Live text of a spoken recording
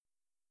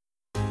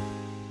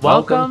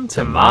Welcome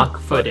to Mock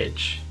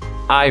Footage.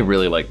 I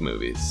really like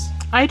movies.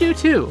 I do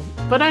too,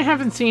 but I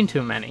haven't seen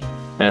too many.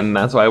 And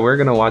that's why we're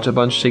gonna watch a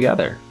bunch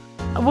together.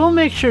 We'll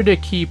make sure to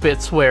keep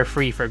it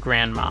swear-free for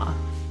Grandma.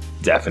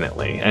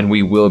 Definitely. And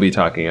we will be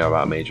talking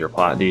about major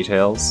plot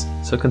details,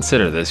 so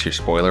consider this your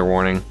spoiler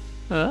warning.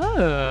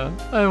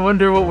 I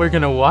wonder what we're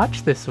gonna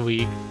watch this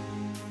week.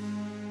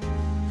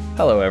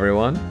 Hello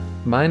everyone,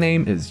 my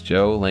name is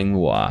Joe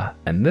Langlois,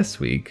 and this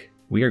week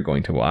we are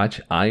going to watch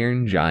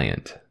Iron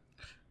Giant.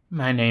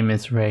 My name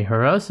is Ray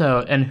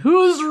Hiroso, and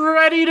who's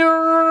ready to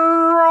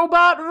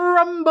Robot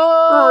Rumble?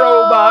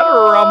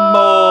 Robot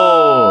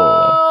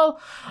Rumble!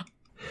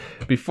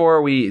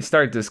 Before we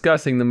start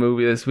discussing the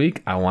movie this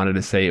week, I wanted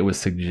to say it was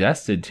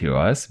suggested to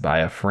us by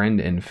a friend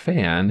and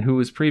fan who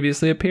has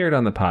previously appeared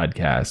on the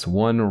podcast,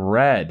 One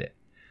Red.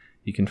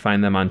 You can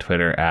find them on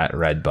Twitter at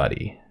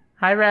RedBuddy.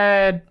 Hi,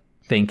 Red.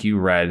 Thank you,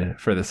 Red,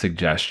 for the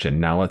suggestion.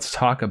 Now let's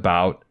talk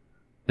about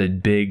the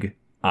big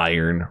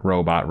Iron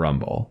Robot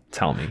Rumble.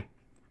 Tell me.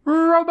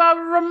 Robot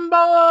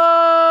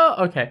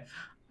Rumble! Okay.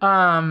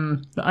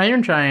 The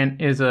Iron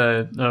Giant is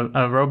a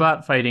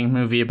robot fighting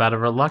movie about a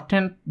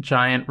reluctant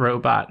giant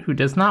robot who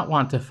does not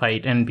want to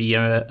fight and be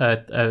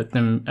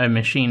a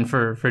machine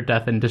for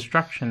death and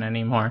destruction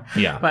anymore.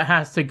 Yeah. But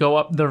has to go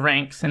up the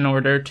ranks in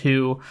order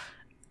to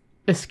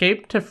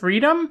escape to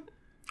freedom,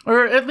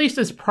 or at least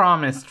is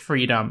promised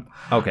freedom.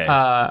 Okay.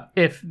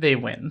 If they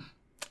win.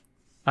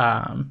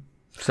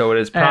 So it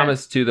is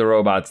promised to the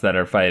robots that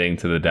are fighting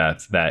to the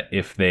death that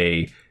if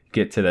they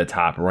get to the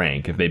top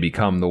rank, if they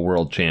become the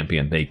world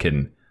champion, they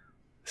can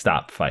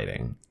stop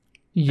fighting.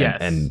 Yes.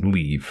 And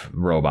leave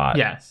robot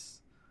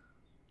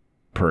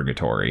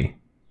purgatory.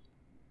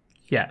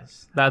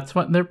 Yes. That's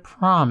what they're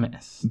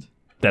promised.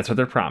 That's what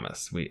they're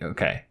promised.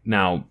 Okay.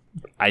 Now,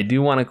 I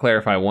do want to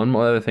clarify one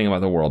more other thing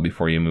about the world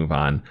before you move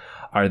on.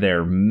 Are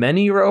there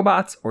many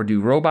robots, or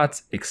do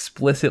robots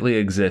explicitly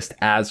exist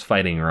as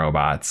fighting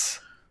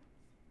robots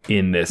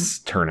in this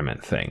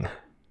tournament thing?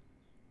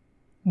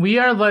 We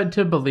are led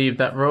to believe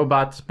that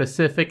robots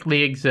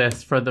specifically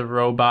exist for the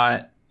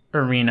robot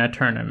arena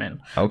tournament.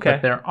 Okay.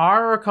 But there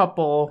are a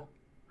couple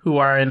who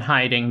are in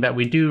hiding that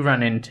we do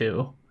run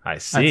into I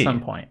see. at some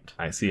point.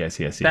 I see.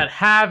 That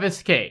have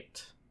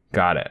escaped.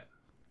 Got it.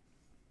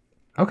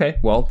 Okay,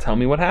 well, tell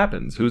me what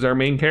happens. Who's our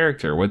main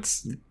character?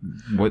 What?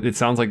 It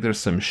sounds like there's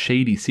some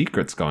shady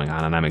secrets going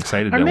on, and I'm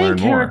excited to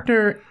learn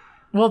more.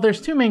 Well,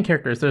 there's two main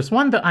characters. There's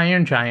one, the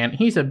Iron Giant.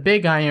 He's a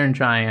big Iron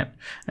Giant,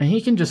 and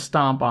he can just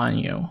stomp on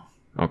you.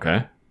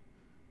 Okay.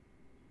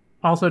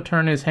 Also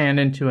turn his hand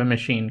into a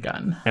machine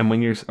gun. And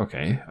when you're...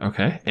 Okay.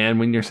 And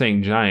when you're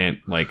saying giant,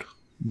 like,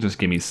 just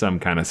give me some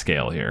kind of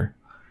scale here.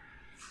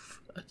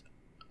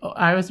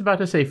 I was about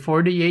to say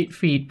 48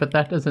 feet, but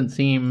that doesn't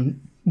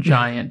seem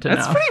giant enough.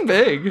 That's pretty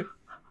big.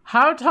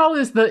 How tall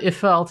is the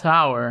Eiffel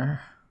Tower?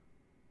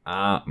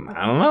 I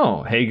don't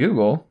know. Hey,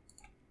 Google.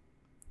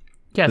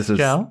 Yes,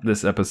 Joe?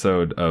 This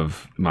episode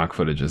of Mock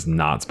Footage is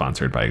not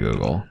sponsored by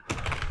Google.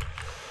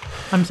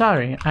 I'm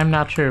sorry. I'm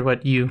not sure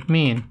what you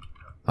mean.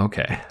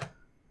 Okay.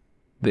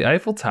 The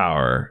Eiffel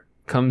Tower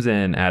comes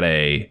in at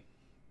a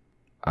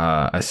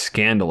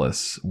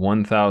scandalous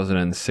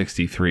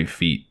 1,063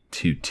 feet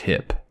to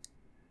tip.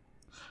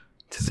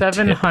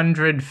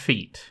 700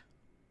 feet.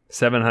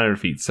 700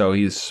 feet. So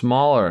he's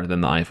smaller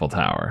than the Eiffel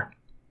Tower.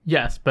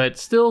 Yes, but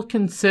still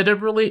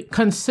considerably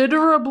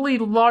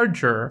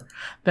larger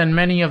than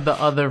many of the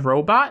other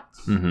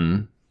robots.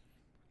 Mm-hmm.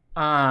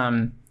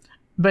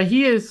 But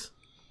he is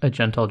a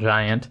gentle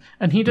giant,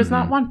 and he does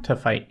not want to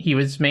fight. He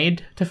was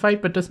made to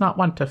fight, but does not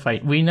want to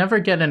fight. We never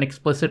get an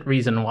explicit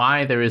reason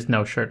why. There is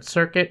no short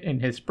circuit in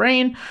his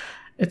brain.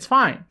 It's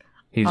fine.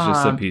 He's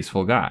just a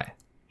peaceful guy.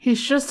 He's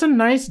just a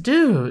nice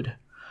dude.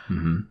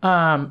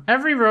 Mm-hmm.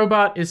 Every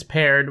robot is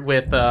paired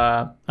with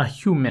a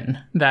human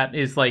that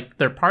is like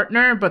their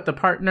partner, but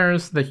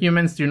the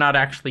humans do not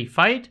actually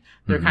fight.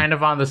 They're kind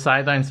of on the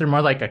sidelines. They're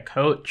more like a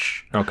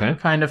coach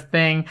kind of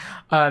thing.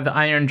 The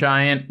Iron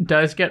Giant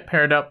does get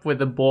paired up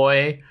with a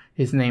boy.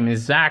 His name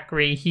is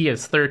Zachary. He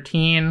is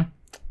 13.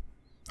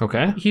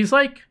 Okay. He's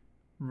like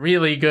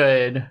really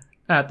good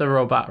at the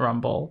Robot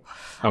Rumble.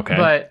 Okay.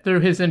 But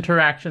through his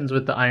interactions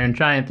with the Iron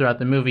Giant throughout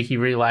the movie, he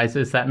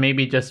realizes that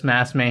maybe just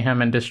mass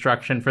mayhem and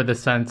destruction for the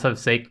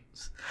sake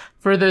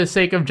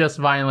of just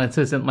violence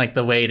isn't like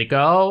the way to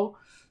go.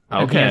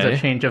 Okay. And he has a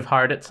change of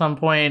heart at some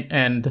point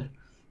and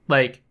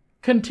like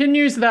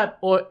continues that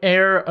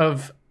air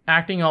of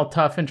acting all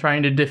tough and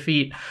trying to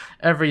defeat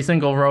every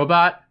single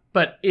robot,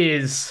 but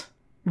is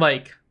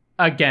like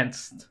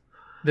against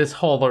this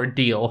whole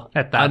ordeal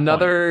at that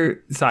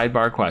Another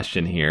sidebar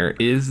question here.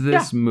 Is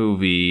this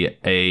movie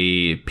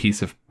a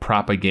piece of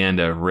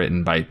propaganda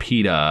written by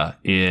PETA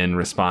in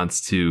response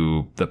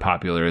to the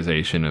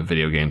popularization of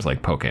video games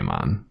like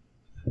Pokemon?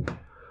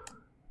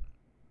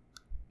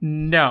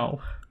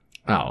 No.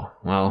 Oh,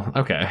 well,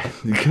 okay.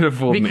 You could have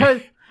fooled me.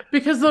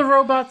 Because the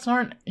robots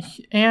aren't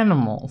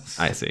animals.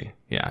 I see.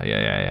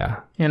 Yeah.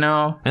 You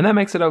know? And that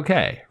makes it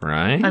okay,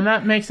 right? And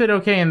that makes it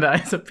okay in the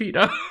eyes of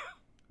PETA.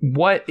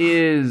 what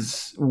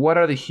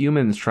are the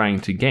humans trying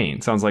to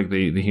gain? Sounds like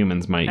the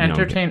humans might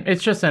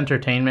it's just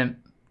entertainment.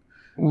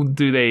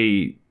 Do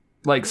they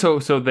like so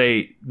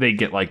they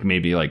get like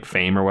maybe like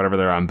fame or whatever?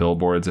 They're on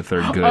billboards if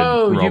they're good.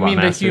 Oh, you mean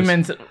masters? The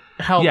humans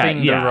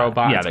helping the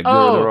robots? Yeah, the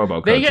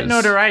robo coaches. They get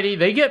notoriety.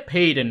 They get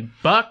paid in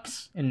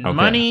bucks and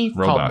money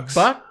Robux. called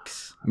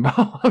bucks.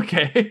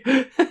 Okay.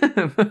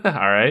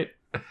 All right.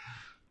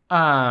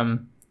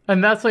 And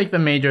that's like the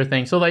major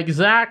thing. So like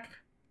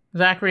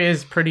Zachary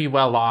is pretty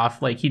well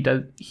off. Like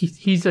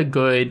he's a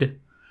good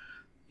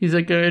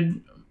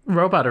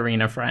robot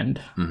arena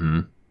friend.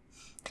 Mm-hmm.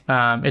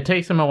 It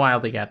takes him a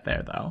while to get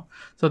there though.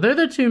 So they're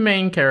the two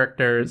main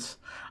characters.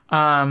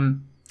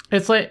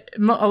 It's like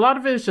a lot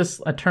of it is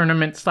just a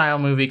tournament style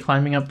movie,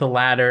 climbing up the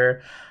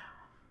ladder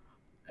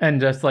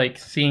and just like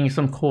seeing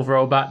some cool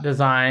robot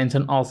designs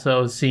and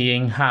also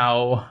seeing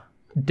how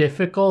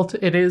difficult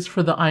it is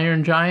for the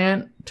Iron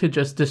Giant to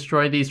just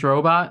destroy these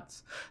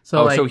robots.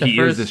 So he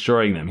is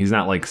destroying them. He's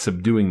not like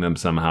subduing them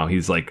somehow.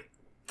 He's like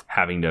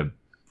having to.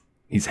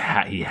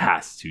 He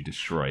has to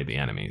destroy the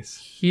enemies.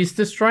 He's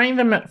destroying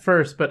them at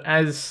first, but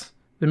as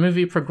the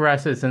movie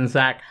progresses and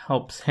Zach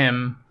helps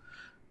him,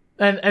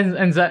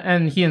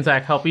 and he and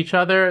Zach help each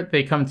other,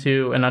 they come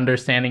to an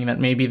understanding that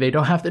maybe they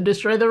don't have to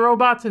destroy the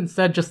robots,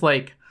 instead just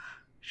like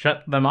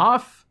shut them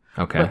off.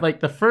 Okay. But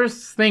like the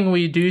first thing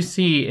we do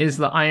see is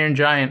the Iron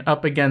Giant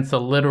up against a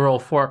literal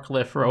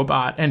forklift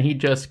robot, and he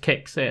just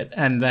kicks it,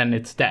 and then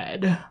it's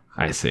dead.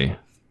 I see.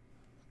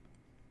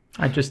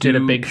 I just did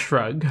a big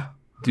shrug.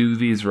 Do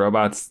these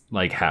robots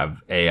like have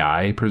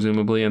AI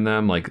presumably in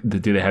them? Like, do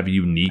they have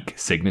unique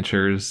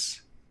signatures?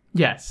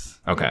 Yes.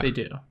 Okay. They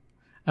do.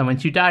 And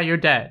once you die, you're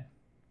dead.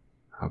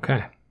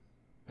 Okay.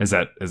 Is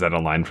that a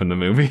line from the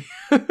movie?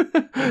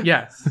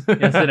 Yes.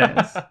 Yes, it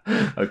is.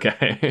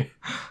 Okay.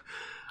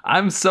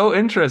 I'm so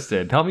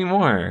interested. Tell me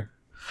more.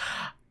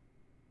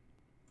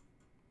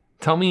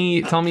 Tell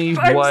me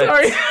I'm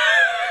what.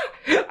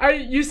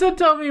 Sorry. You said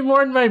tell me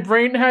more, and my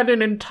brain had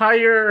an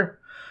entire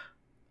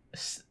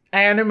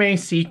anime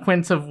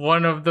sequence of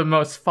one of the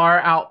most far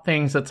out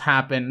things that's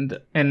happened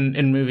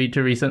in movie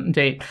to recent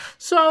date.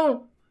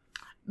 So,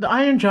 the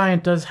Iron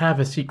Giant does have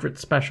a secret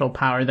special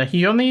power that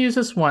he only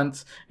uses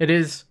once. It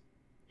is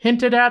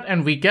hinted at,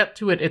 and we get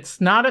to it. It's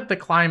not at the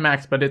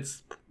climax, but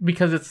it's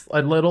because it's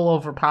a little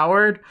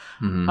overpowered.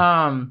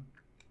 Mm-hmm.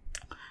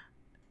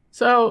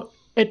 So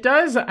it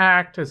does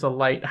act as a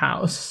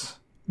lighthouse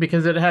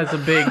because it has a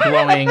big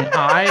glowing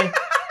eye.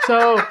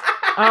 So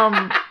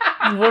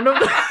one of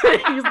the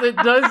things it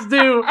does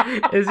do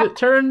is it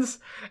turns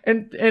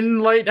in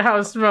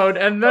lighthouse mode,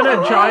 and then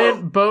a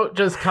giant boat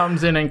just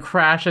comes in and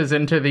crashes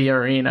into the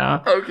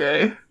arena.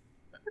 Okay.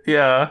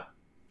 Yeah.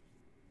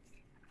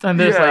 And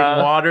there's like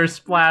water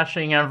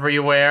splashing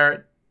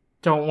everywhere.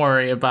 Don't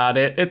worry about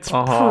it. It's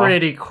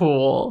pretty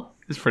cool.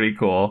 It's pretty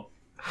cool.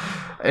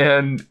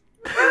 And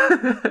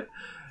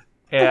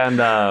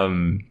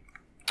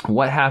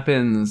what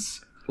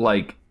happens,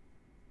 like,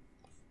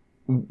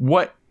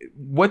 what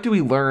do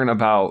we learn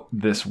about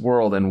this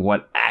world and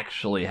what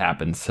actually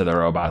happens to the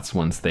robots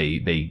once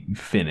they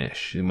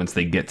finish and once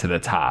they get to the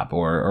top?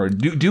 Or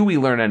do we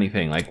learn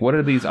anything? Like, what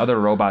are these other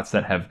robots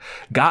that have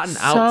gotten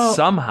out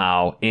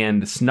somehow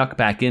and snuck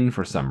back in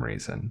for some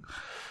reason?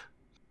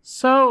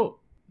 So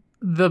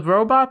the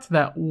robots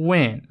that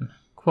win,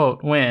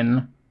 quote,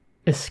 win,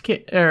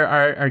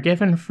 are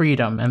given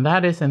freedom, and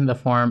that is in the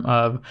form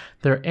of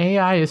their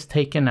AI is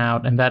taken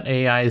out and that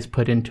AI is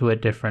put into a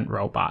different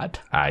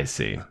robot. I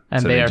see.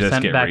 And so they are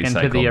sent back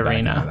into the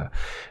arena.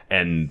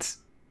 And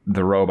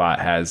the robot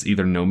has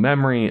either no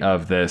memory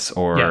of this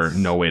or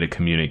no way to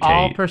communicate.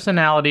 All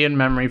personality and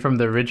memory from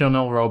the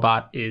original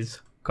robot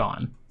is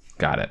gone.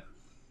 Got it.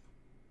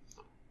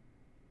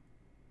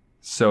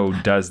 So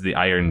does the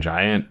Iron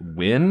Giant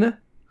win?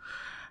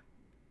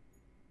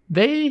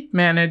 They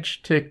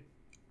managed to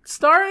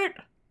start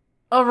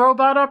a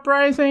robot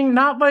uprising,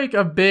 not like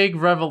a big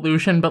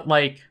revolution, but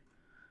like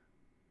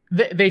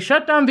they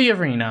shut down the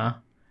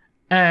arena,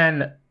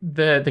 and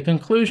the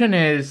conclusion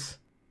is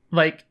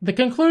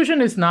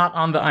not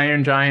on the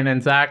Iron Giant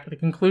and Zach. The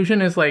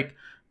conclusion is like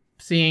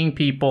seeing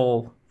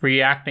people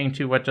reacting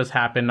to what just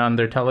happened on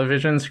their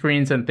television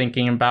screens and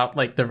thinking about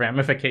like the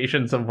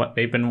ramifications of what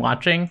they've been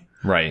watching.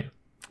 Right.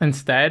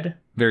 Instead.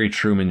 Very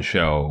Truman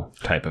Show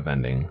type of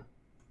ending.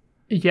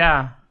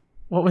 Yeah.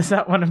 What was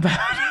that one about?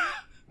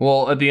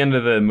 Well, at the end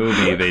of the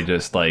movie, they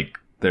just like,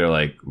 they're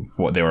like,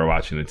 what, they were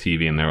watching the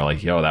TV and they were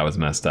like, yo, that was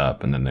messed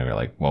up. And then they were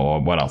like,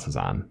 well, what else is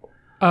on?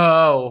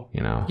 Oh.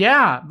 You know?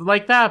 Yeah,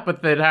 like that,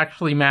 but that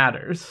actually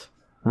matters.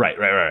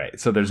 Right.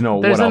 So there's no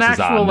what else is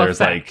on.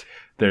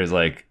 There's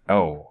like,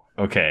 oh,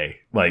 okay.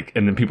 Like,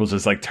 and then people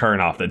just like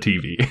turn off the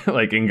TV,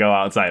 like, and go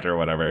outside or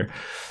whatever.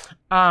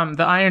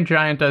 The Iron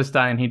Giant does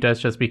die and he does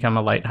just become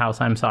a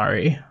lighthouse. I'm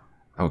sorry.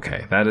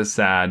 Okay, that is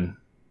sad.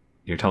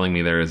 You're telling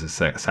me there is a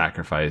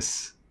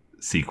sacrifice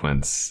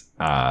sequence.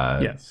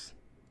 Yes.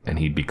 And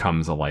he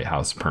becomes a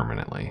lighthouse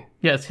permanently.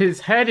 Yes,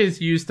 his head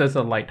is used as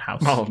a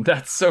lighthouse. Oh,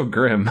 that's so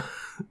grim.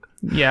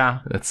 Yeah.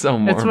 That's so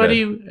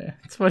morbid.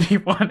 It's what he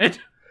wanted.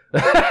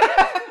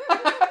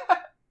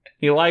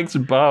 He likes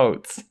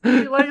boats.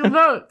 He likes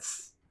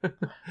boats.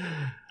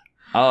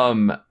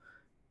 And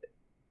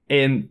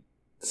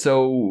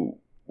so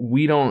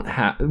we don't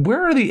have.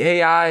 Where are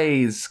the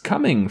AIs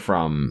coming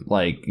from?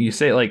 Like you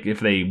say, like if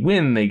they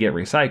win, they get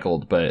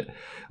recycled. But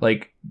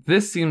like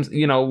this seems,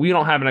 we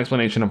don't have an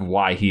explanation of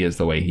why he is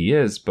the way he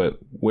is. But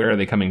where are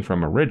they coming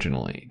from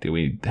originally? Do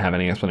we have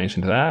any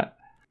explanation to that?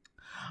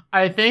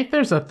 I think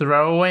there's a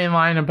throwaway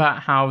line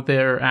about how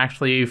they're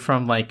actually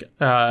from like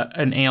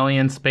an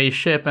alien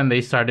spaceship, and they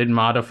started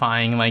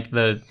modifying like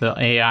the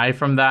AI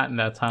from that, and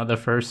that's how the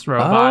first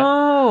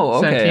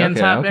robot sentience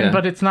happened. Okay.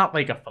 But it's not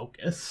like a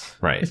focus,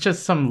 right? It's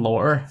just some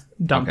lore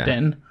dumped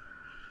in,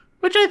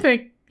 which I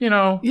think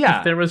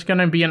if there was going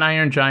to be an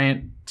Iron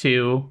Giant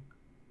 2,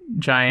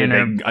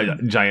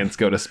 giants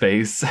go to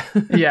space,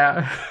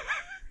 yeah.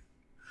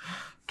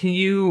 Can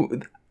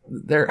you?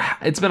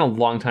 It's been a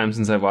long time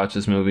since I've watched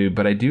this movie,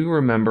 but I do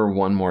remember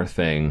one more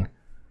thing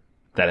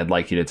that I'd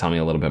like you to tell me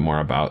a little bit more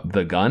about.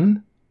 The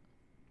gun?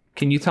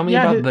 Can you tell me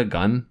about the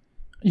gun?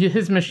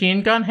 His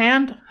machine gun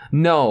hand?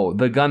 No,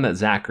 the gun that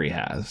Zachary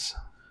has.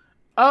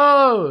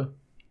 Oh,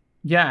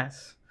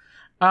 yes.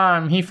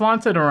 He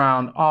flaunts it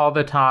around all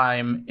the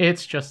time.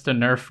 It's just a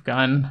Nerf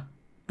gun,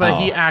 but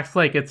he acts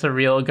like it's a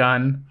real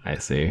gun. I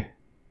see.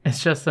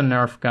 It's just a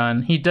Nerf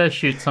gun. He does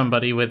shoot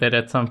somebody with it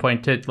at some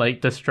point to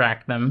like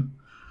distract them.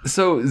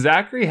 So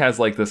Zachary has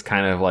like this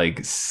kind of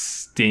like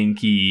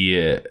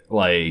stinky,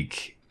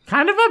 like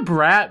kind of a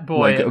brat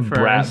boy, like a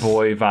brat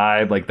boy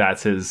vibe. Like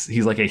that's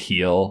he's like a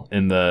heel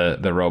in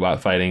the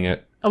robot fighting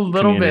it. A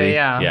little community. bit,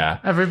 yeah. Yeah.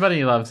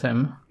 Everybody loves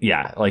him.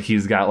 Yeah, like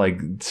he's got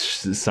like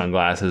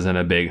sunglasses and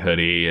a big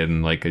hoodie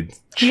and like a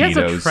he Cheetos has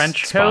a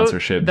trench coat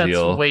sponsorship that's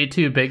deal. Way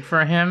too big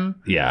for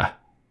him. Yeah.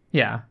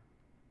 Yeah.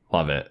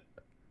 Love it.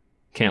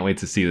 Can't wait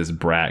to see this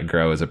brat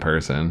grow as a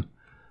person.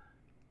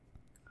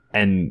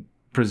 And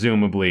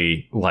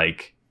presumably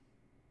like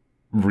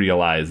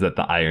realize that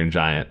the Iron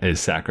Giant is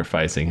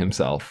sacrificing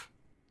himself.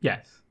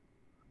 Yes.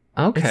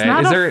 Okay. It's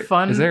not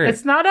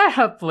it's not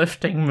a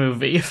uplifting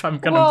movie, if I'm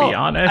gonna be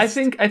honest.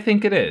 I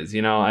think it is.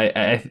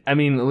 I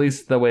mean, at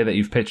least the way that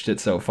you've pitched it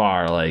so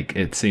far, like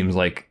it seems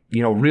like,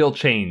 real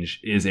change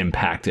is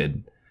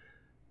impacted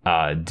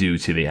due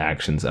to the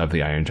actions of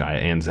the Iron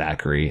Giant and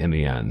Zachary in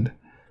the end.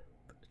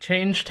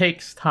 Change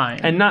takes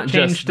time. And not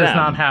change just them. does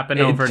not happen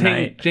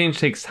overnight. Change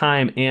takes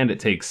time, and it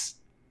takes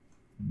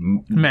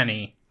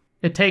many.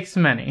 It takes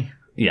many.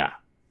 Yeah.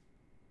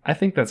 I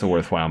think that's a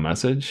worthwhile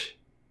message.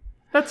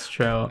 That's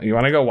true. You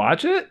want to go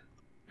watch it?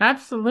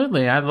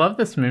 Absolutely. I love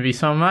this movie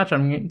so much.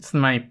 It's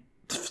my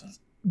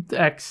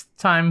X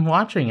time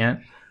watching it.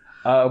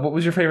 What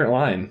was your favorite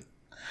line?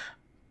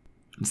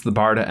 It's the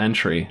bar to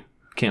entry.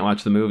 Can't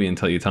watch the movie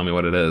until you tell me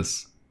what it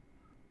is.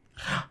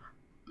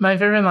 My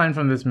favorite line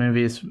from this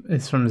movie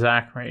is from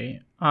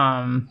Zachary,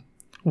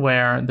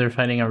 where they're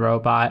fighting a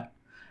robot,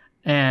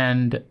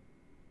 and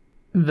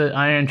the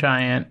Iron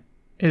Giant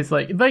is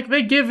like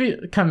they give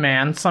you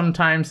commands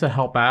sometimes to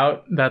help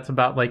out. That's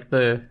about like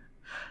the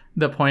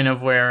point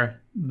of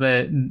where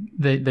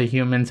the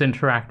humans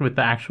interact with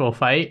the actual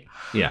fight.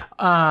 Yeah.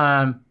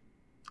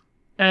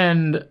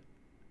 And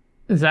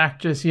Zach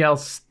just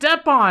yells,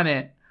 "Step on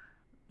it!"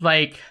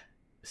 Like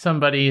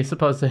somebody is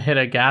supposed to hit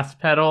a gas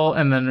pedal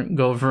and then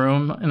go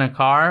vroom in a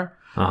car.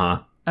 Uh-huh.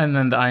 And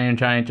then the Iron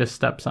Giant just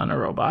steps on a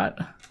robot.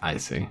 I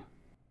see.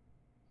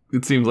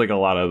 It seems like a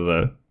lot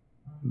of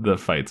the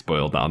fights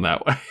boil down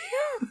that way.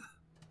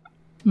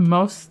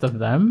 Most of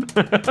them.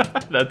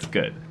 That's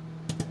good.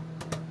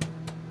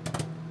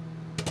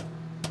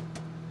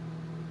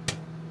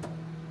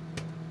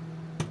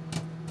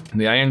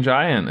 The Iron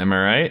Giant, am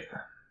I right?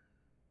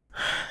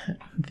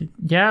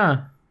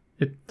 Yeah.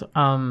 It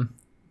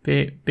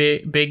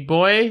big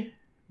boy,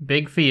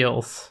 big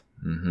feels.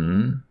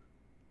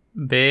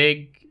 Mm-hmm.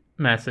 Big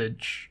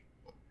message.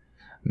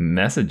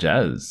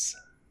 Messages.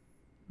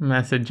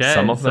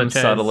 Some of them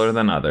subtler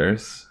than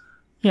others.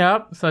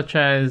 Yep, such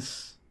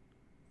as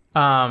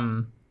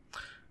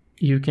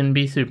you can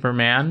be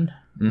Superman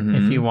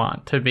if you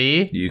want to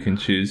be. You can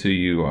choose who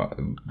you are,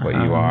 what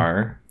you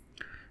are.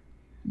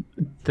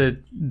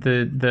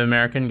 The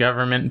American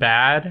government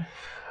bad.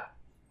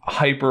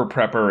 Hyper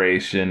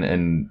preparation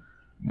and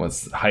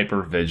what's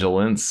hyper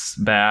vigilance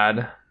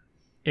bad.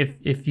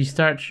 If you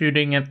start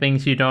shooting at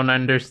things you don't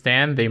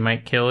understand, they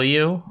might kill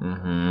you.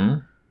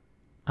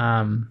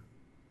 Mm-hmm.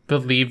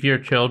 Believe your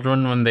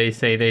children when they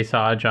say they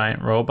saw a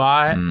giant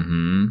robot.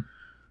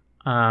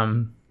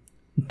 Mm-hmm.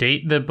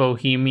 Date the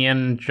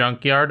bohemian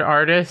junkyard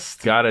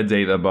artist. Gotta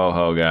date the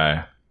boho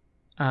guy.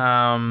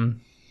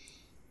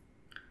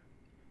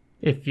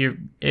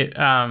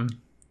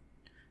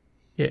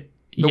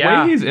 The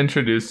way he's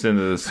introduced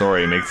into the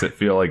story makes it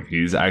feel like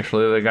he's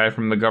actually the guy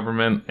from the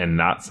government and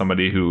not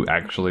somebody who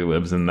actually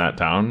lives in that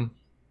town.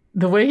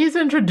 The way he's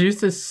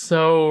introduced is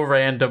so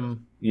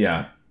random.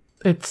 Yeah.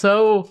 It's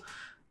so...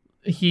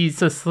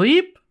 He's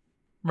asleep,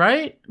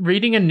 right?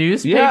 Reading a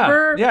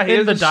newspaper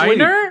in the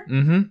diner?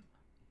 Mm-hmm.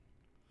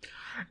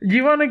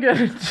 You want to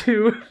get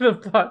into the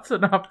plot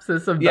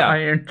synopsis of The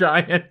Iron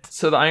Giant?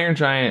 So The Iron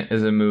Giant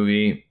is a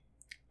movie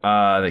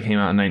that came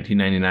out in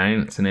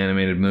 1999. It's an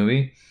animated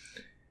movie.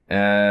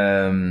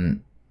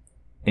 And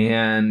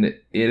it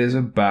is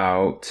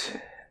about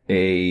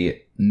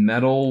a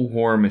metal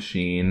war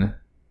machine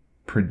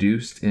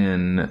produced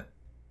in,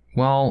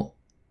 well,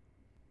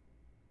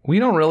 we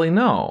don't really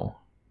know.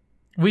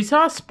 We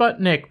saw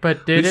Sputnik,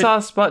 but we saw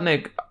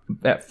Sputnik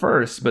at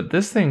first, but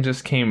this thing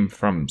just came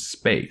from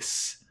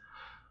space.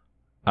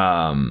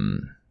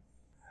 During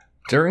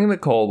the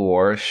Cold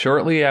War,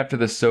 shortly after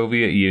the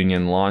Soviet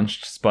Union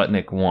launched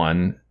Sputnik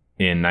 1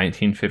 in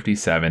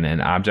 1957,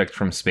 an object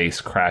from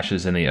space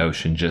crashes in the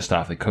ocean just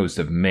off the coast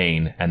of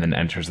Maine and then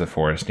enters the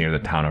forest near the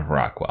town of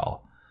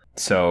Rockwell.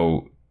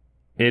 So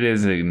it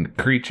is a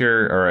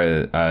creature or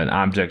an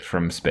object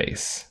from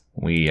space.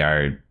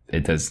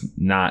 It is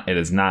not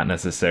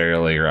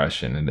necessarily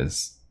Russian. It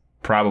is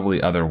probably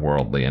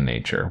otherworldly in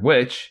nature,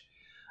 which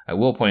I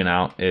will point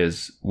out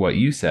is what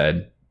you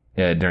said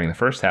during the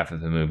first half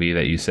of the movie,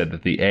 that you said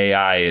that the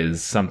AI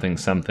is something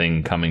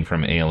coming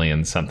from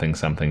aliens,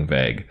 something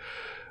vague.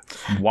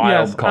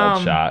 Wild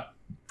called shot.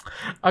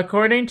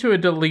 According to a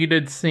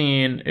deleted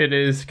scene, it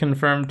is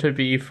confirmed to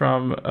be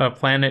from a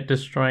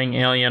planet-destroying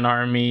alien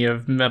army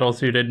of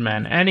metal-suited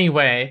men.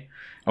 Anyway.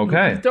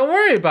 Okay. Don't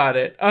worry about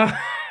it.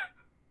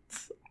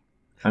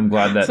 I'm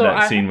glad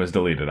that scene was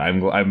deleted. I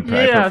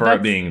prefer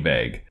it being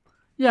vague.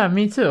 Yeah,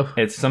 me too.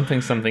 It's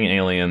something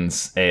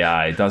aliens,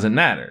 AI. Doesn't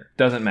matter.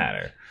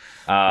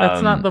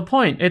 That's not the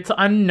point. It's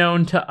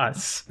unknown to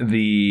us.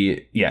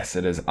 Yes,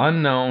 it is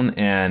unknown,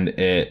 and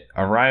it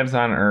arrives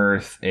on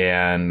Earth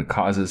and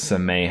causes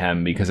some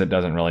mayhem because it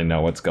doesn't really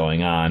know what's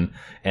going on,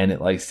 and it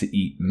likes to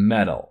eat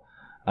metal.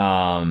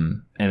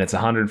 And it's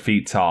 100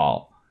 feet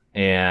tall,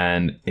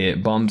 and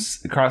it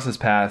crosses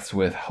paths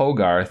with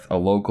Hogarth, a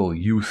local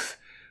youth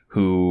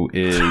who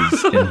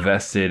is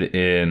invested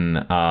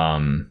in,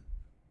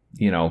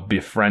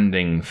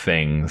 befriending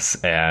things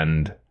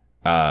and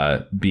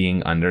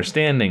being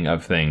understanding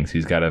of things.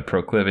 He's got a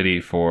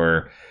proclivity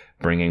for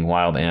bringing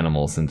wild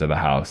animals into the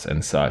house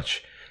and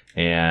such.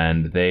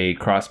 And they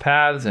cross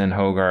paths, and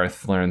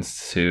Hogarth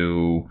learns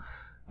to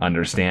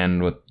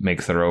understand what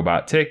makes the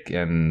robot tick,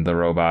 and the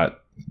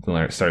robot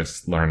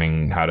starts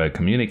learning how to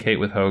communicate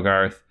with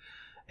Hogarth.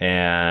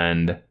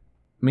 And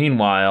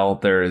meanwhile,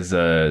 there's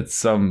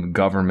some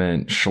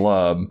government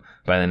schlub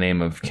by the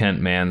name of Kent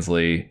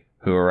Mansley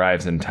who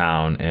arrives in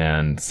town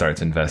and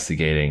starts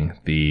investigating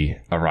the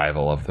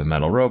arrival of the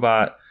metal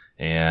robot.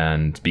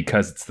 And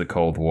because it's the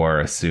Cold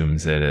War,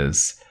 assumes it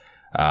is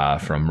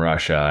from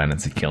Russia and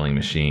it's a killing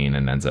machine,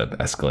 and ends up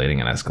escalating.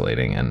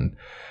 And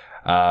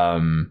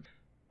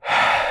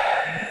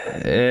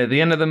at the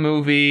end of the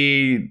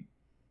movie,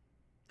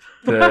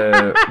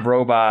 the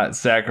robot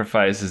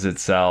sacrifices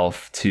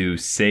itself to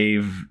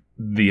save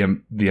the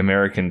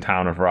American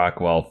town of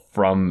Rockwell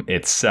from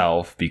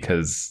itself,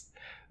 because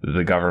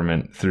the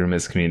government, through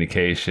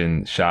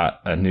miscommunication,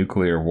 shot a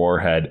nuclear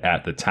warhead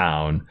at the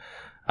town.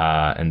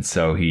 And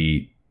so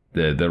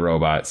the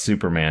robot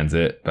Supermans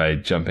it by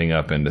jumping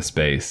up into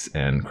space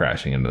and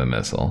crashing into the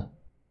missile.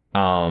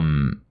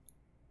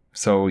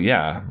 So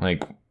yeah,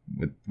 like,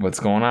 what's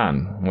going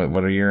on?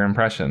 What are your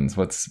impressions?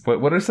 What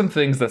are some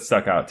things that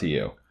stuck out to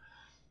you?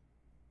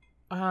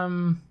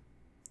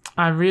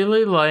 I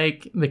really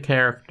like the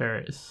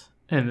characters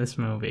in this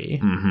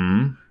movie.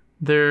 Mm-hmm.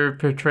 They're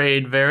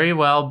portrayed very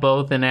well,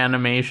 both in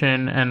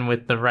animation and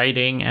with the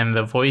writing and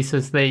the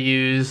voices they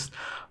use.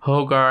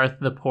 Hogarth,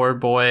 the poor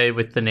boy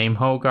with the name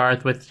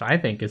Hogarth, which I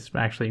think is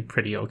actually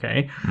pretty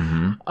okay.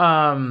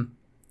 Mm-hmm.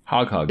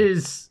 Hog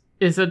is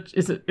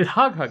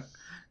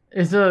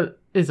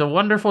a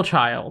wonderful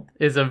child.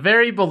 Is a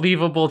very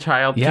believable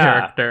child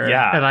character.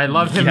 Yeah, and I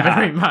love him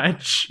very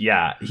much.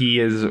 Yeah, he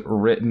is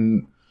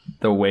written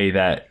the way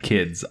that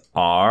kids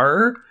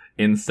are,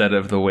 instead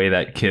of the way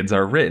that kids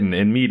are written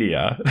in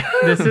media.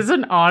 This is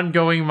an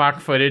ongoing mock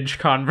footage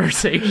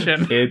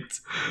conversation. It's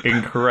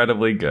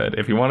incredibly good.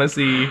 If you want to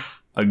see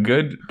a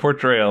good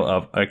portrayal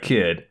of a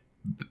kid,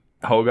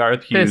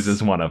 Hogarth Hughes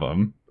is one of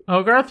them.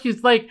 Hogarth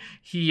Hughes,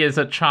 he is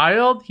a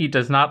child. He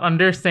does not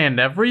understand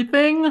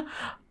everything,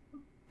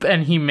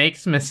 and he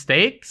makes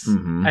mistakes,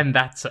 and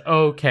that's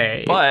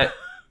okay. But,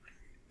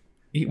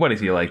 what is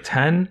he,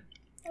 10?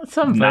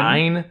 Something.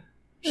 9?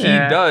 He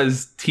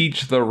does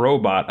teach the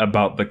robot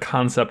about the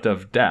concept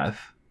of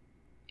death.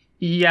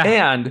 Yeah.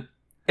 And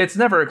it's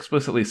never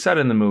explicitly said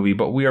in the movie,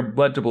 but we are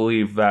led to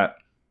believe that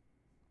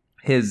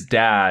his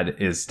dad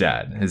is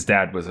dead. His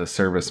dad was a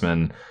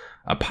serviceman,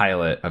 a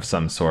pilot of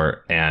some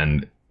sort,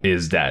 and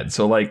is dead.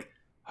 So,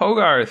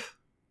 Hogarth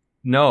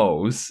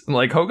knows.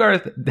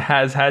 Hogarth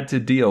has had to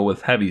deal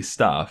with heavy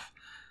stuff.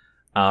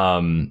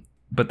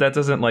 But that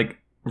doesn't,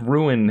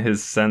 ruin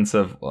his sense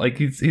of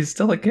he's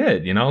still a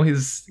kid,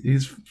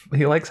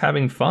 he likes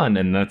having fun,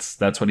 and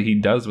that's what he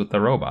does with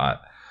the robot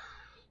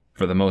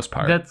for the most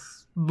part.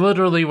 That's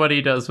literally what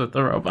he does with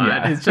the robot.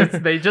 Yeah. It's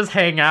just they just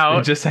hang out.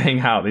 They just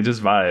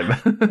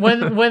vibe.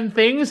 when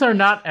things are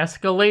not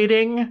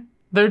escalating,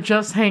 They're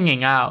just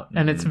hanging out,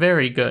 and it's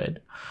very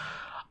good.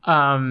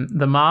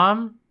 The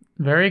mom,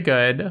 very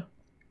good.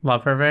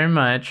 Love her very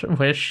much.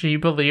 Wish she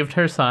believed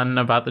her son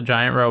about the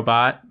giant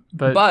robot.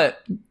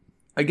 But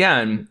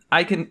again,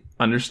 I can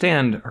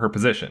understand her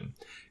position.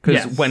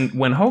 Because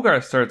when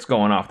Hogarth starts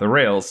going off the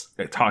rails,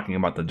 talking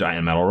about the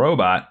giant metal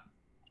robot,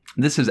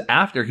 this is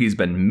after he's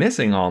been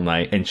missing all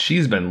night and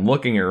she's been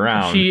looking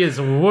around. She is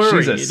worried.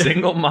 She's a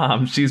single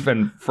mom. She's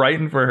been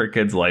frightened for her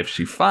kid's life.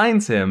 She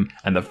finds him,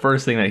 and the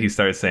first thing that he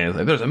starts saying is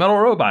like, "There's a metal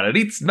robot. It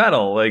eats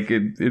metal. Like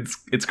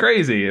it's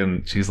crazy."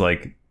 And she's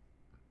like,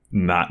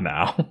 "Not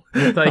now."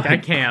 Like, I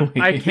can't.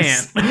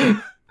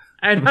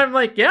 And I'm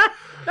like, yeah,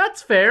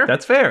 that's fair.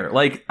 That's fair.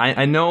 Like,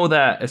 I know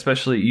that,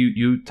 especially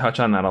you touch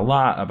on that a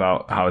lot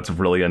about how it's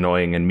really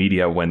annoying in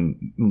media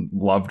when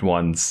loved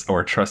ones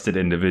or trusted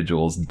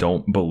individuals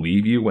don't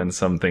believe you when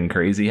something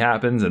crazy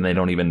happens and they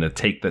don't even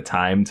take the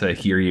time to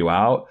hear you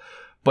out.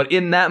 But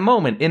in that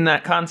moment, in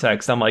that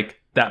context, I'm like,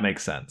 that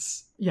makes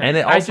sense. Yes, and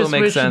it also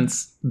makes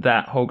sense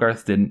that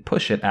Hogarth didn't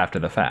push it after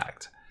the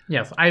fact.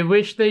 Yes, I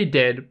wish they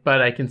did,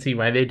 but I can see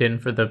why they didn't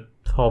for the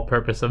whole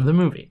purpose of the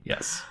movie.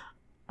 Yes.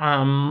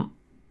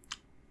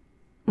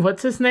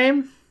 What's his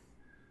name?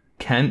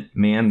 Kent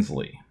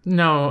Mansley.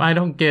 No, I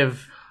don't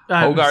give.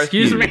 Hogarth.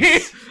 Excuse me.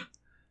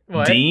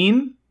 What?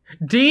 Dean,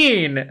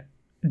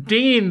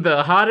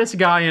 the hottest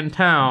guy in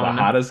town.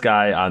 The hottest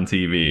guy on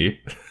TV.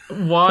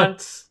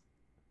 Wants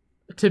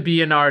to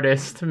be an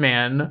artist,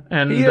 man.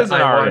 And he is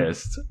an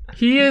artist.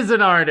 He is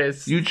an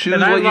artist. You choose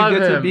what you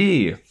get to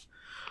be.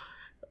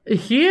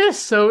 He is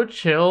so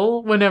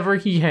chill whenever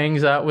he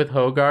hangs out with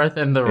Hogarth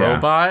and the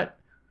robot.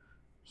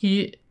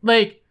 He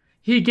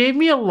gave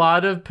me a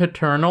lot of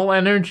paternal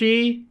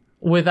energy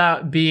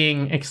without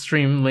being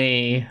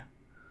extremely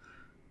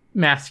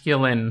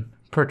masculine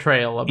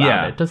portrayal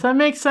about it. Does that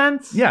make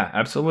sense? Yeah,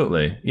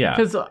 absolutely. Yeah.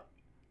 Because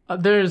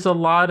there's a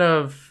lot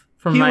of,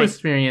 from my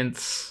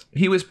experience...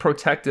 He was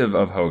protective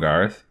of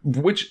Hogarth,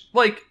 which,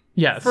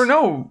 yes, for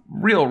no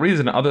real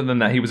reason other than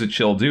that he was a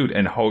chill dude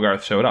and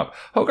Hogarth showed up.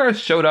 Hogarth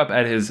showed up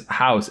at his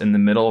house in the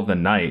middle of the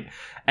night,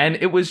 and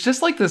it was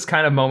just like this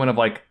kind of moment of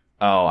like,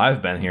 oh,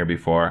 I've been here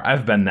before.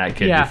 I've been that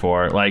kid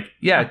before. Like,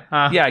 kid,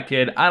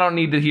 I don't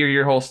need to hear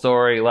your whole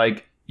story.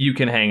 Like, you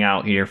can hang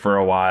out here for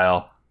a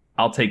while.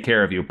 I'll take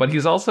care of you. But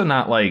he's also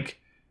not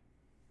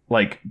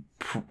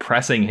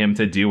pressing him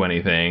to do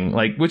anything,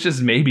 which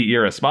is maybe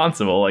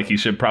irresponsible. Like, he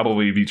should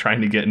probably be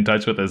trying to get in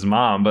touch with his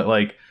mom.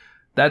 But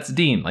that's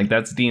Dean.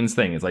 That's Dean's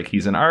thing. It's like,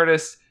 he's an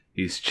artist.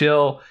 He's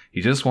chill.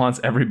 He just wants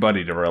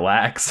everybody to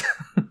relax.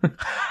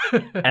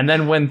 And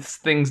then when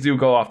things do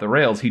go off the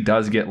rails, he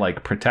does get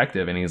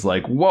protective, and he's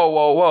like,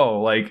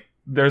 whoa.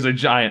 There's a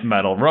giant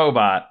metal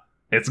robot.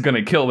 It's going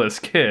to kill this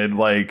kid.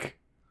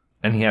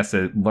 And he has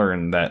to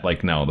learn that,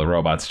 no, the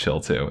robot's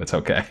chill too. It's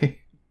okay.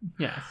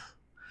 Yes.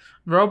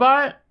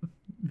 Robot,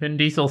 Vin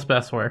Diesel's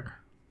best work.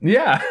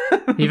 Yeah.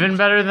 Even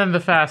better than the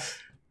Fast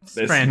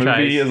franchise. This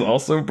movie is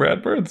also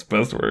Brad Bird's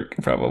best work,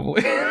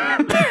 probably.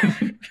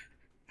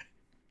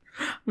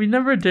 We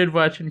never did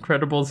watch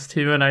Incredibles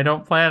 2, and I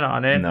don't plan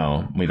on it.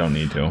 No, we don't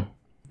need to.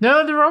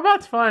 No, the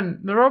robot's fun.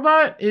 The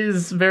robot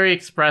is very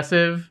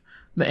expressive.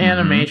 The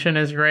animation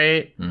is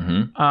great.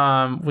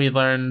 Mm-hmm. We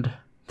learned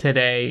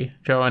today,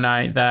 Joe and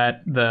I,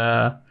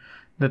 that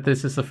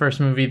this is the first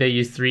movie they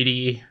use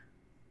 3D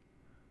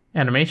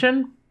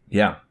animation.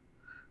 Yeah.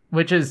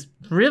 Which is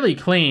really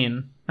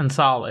clean and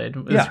solid.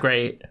 It's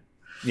great.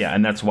 Yeah,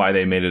 and that's why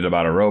they made it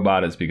about a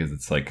robot, is because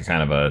it's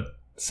kind of a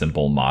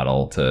simple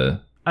model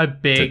to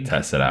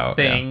test it out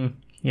thing.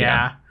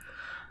 Yeah.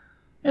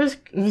 It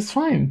was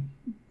fine.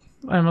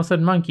 I almost said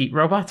monkey.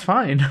 Robot's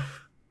fine.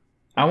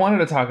 I wanted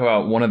to talk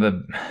about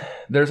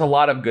there's a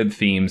lot of good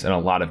themes and a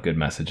lot of good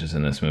messages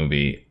in this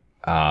movie.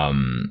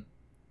 But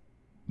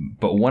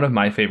one of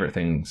my favorite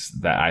things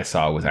that I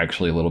saw was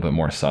actually a little bit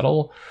more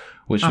subtle,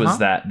 which was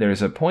that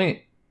there's a point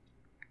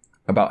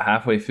about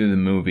halfway through the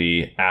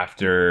movie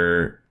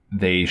after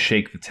they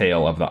shake the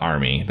tail of the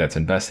army that's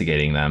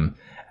investigating them.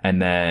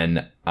 And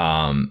then,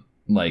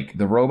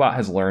 the robot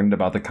has learned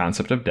about the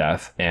concept of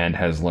death and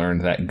has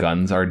learned that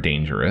guns are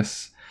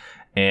dangerous.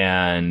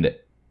 And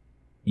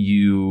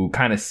you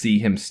kind of see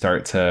him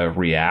start to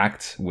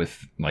react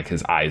with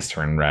his eyes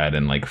turn red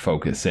and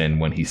focus in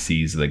when he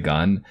sees the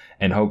gun,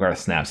 and Hogarth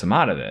snaps him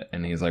out of it.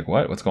 And he's like,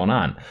 what's going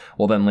on?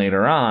 Well, then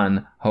later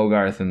on,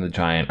 Hogarth and the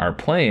giant are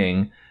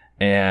playing,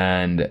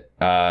 and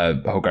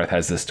Hogarth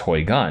has this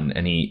toy gun,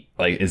 and he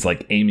is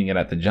aiming it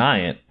at the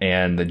giant,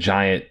 and the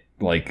giant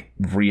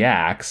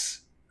reacts.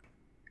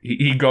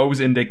 He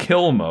goes into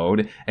kill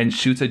mode and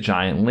shoots a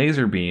giant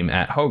laser beam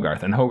at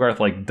Hogarth. And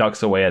Hogarth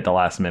ducks away at the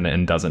last minute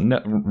and doesn't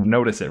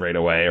notice it right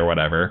away or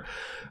whatever.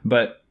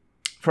 But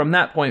from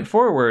that point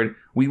forward,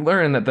 we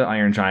learn that the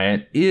Iron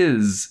Giant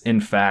is, in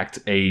fact,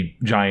 a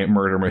giant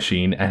murder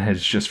machine and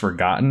has just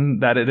forgotten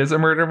that it is a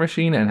murder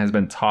machine and has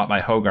been taught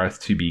by Hogarth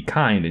to be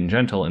kind and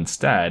gentle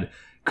instead.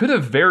 Could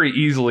have very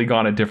easily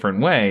gone a different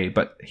way,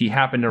 but he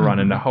happened to run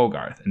into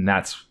Hogarth. And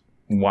that's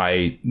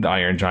why the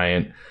Iron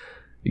Giant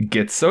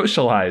gets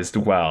socialized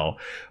well.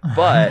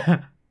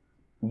 But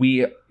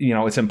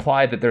it's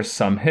implied that there's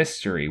some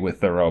history with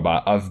the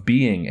robot of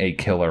being a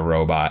killer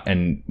robot.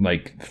 And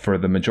like for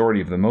the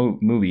majority of the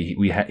movie,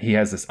 he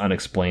has this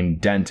unexplained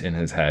dent in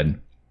his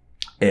head.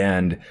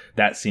 And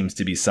that seems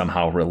to be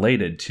somehow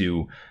related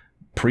to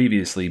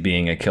previously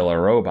being a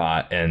killer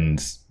robot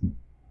and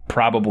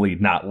probably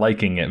not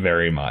liking it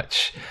very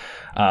much.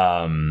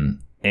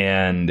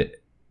 And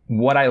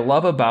what I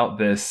love about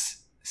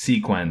this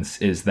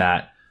sequence is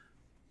that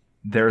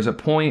there's a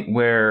point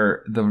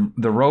where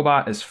the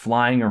robot is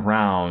flying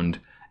around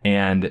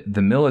and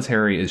the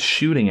military is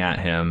shooting at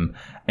him.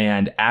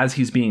 And as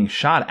he's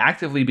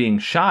actively being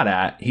shot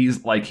at,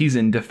 he's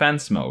in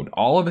defense mode.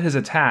 All of his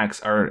attacks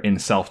are in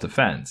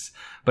self-defense.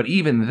 But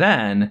even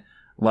then,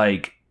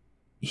 like,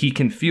 he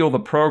can feel the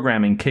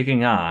programming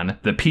kicking on,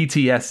 the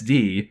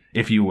PTSD,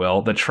 if you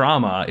will, the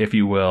trauma, if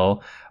you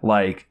will,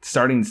 like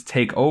starting to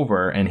take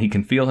over, and he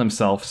can feel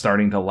himself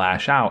starting to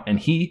lash out, and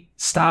he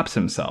stops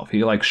himself.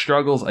 He like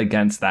struggles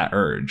against that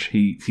urge.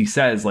 He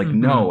says like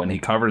no, and he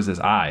covers his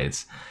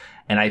eyes.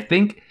 And I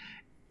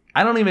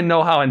don't even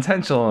know how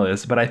intentional it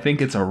is, but I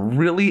think it's a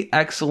really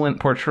excellent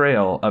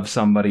portrayal of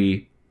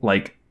somebody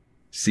like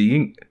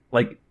seeing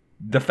like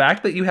the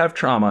fact that you have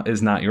trauma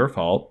is not your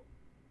fault,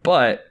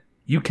 but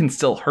you can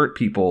still hurt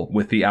people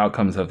with the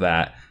outcomes of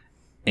that.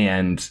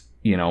 And,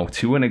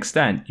 to an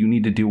extent, you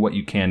need to do what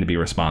you can to be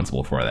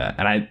responsible for that.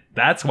 And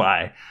that's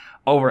why,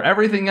 over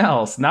everything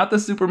else, not the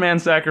Superman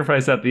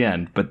sacrifice at the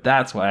end, but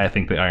that's why I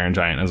think the Iron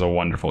Giant is a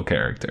wonderful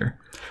character.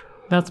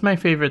 That's my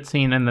favorite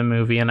scene in the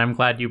movie, and I'm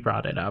glad you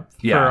brought it up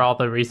for all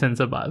the reasons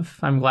above.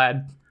 I'm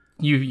glad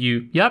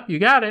you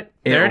got it.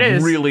 There it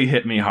is. It really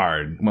hit me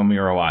hard when we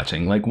were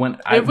watching. Like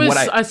it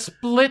was a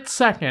split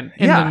second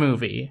in the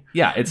movie.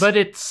 Yeah, but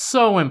it's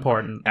so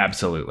important.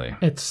 Absolutely.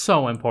 It's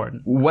so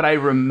important. What I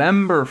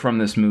remember from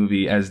this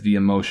movie as the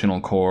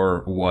emotional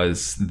core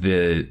was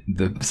the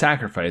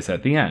sacrifice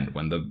at the end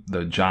when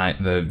the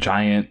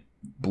giant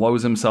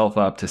blows himself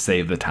up to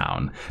save the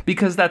town,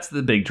 because that's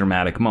the big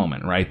dramatic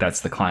moment, right?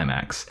 That's the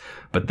climax.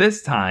 But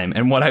this time,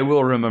 and what I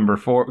will remember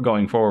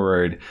going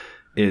forward,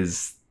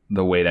 is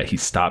the way that he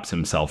stops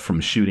himself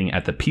from shooting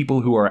at the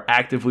people who are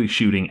actively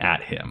shooting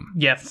at him.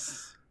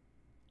 Yes.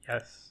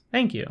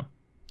 Thank you.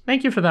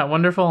 Thank you for that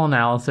wonderful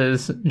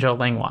analysis, Joe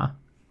Langlois.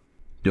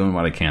 Doing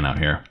what I can out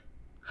here.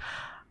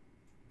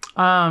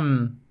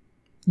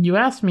 You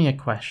asked me a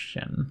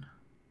question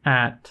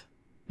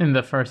in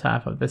the first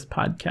half of this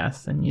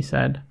podcast, and you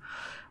said,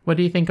 "What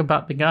do you think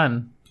about the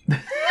gun?"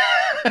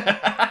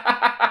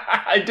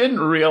 I didn't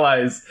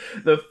realize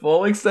the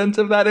full extent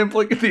of that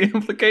the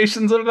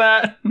implications of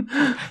that.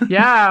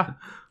 Yeah.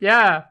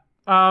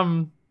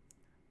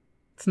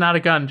 It's not a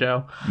gun,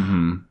 Joe.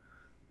 Mm-hmm.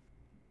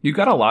 You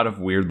got a lot of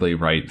weirdly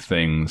right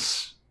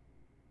things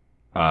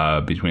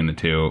between the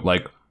two.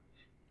 Like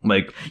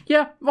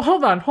yeah,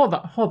 hold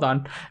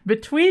on.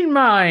 Between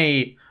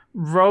my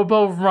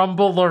Robo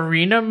Rumble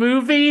Arena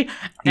movie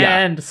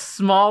and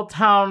Small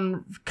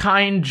Town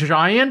Kind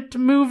Giant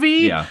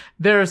movie,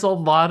 there's a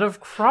lot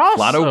of crossover. A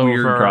lot of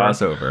weird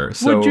crossover.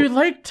 So, would you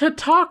like to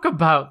talk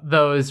about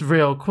those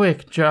real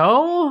quick,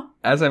 Joe?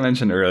 As I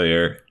mentioned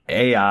earlier,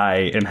 AI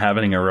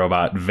inhabiting a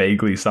robot,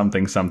 vaguely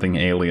something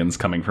aliens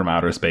coming from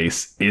outer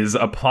space, is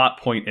a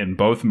plot point in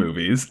both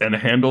movies and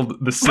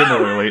handled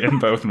similarly in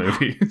both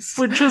movies.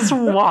 Which is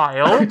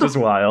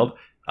wild.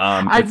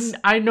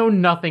 I knew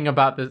nothing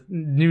about the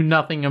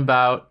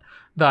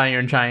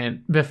Iron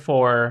Giant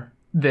before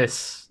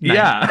this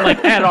night.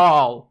 Like at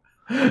all.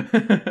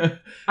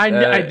 I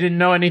didn't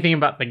know anything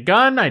about the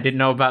gun. I didn't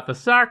know about the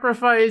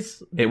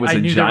sacrifice. It was a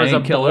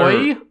giant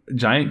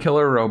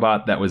killer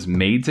robot that was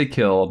made to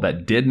kill,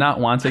 that did not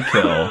want to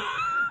kill,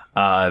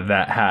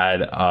 that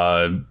had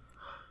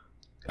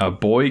a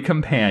boy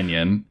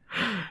companion.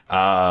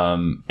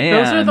 And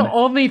those are the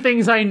only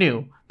things I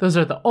knew. Those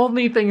are the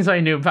only things I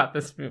knew about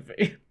this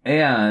movie.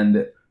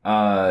 And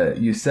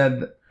you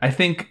said, I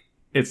think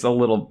it's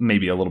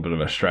maybe a little bit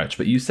of a stretch,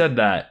 but you said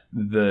that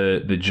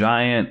the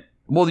giant.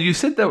 Well, you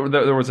said that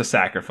there was a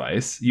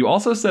sacrifice. You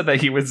also said that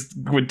he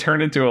would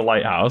turn into a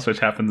lighthouse, which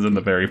happens in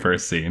the very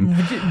first scene.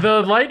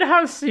 The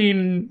lighthouse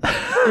scene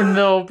in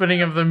the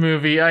opening of the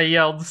movie, I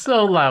yelled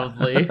so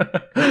loudly.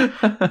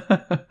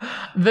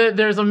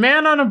 There's a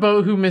man on a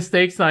boat who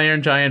mistakes the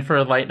Iron Giant for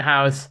a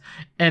lighthouse,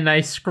 and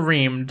I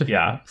screamed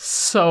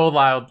so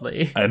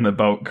loudly. And the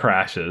boat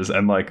crashes,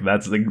 and like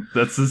that's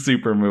the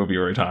super movie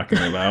we're talking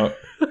about.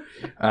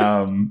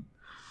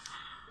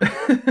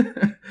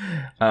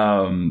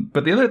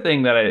 But the other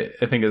thing that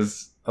I think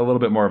is a little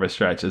bit more of a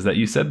stretch is that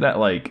you said that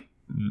like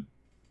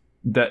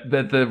that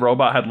the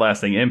robot had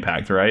lasting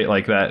impact, right?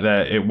 Like that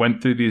it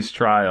went through these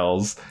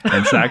trials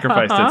and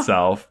sacrificed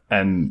itself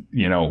and,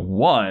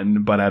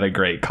 won, but at a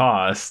great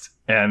cost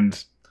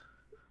and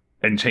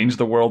changed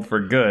the world for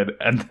good.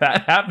 And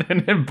that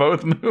happened in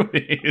both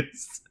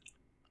movies.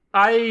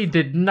 I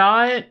did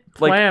not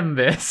plan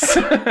this.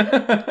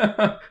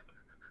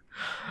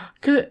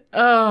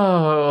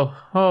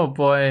 Oh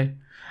boy.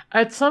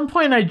 At some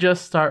point, I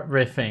just start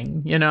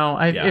riffing.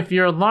 If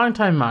you're a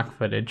longtime mock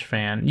footage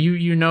fan,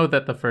 you know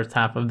that the first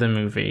half of the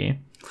movie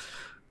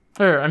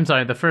I'm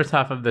sorry, the first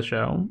half of the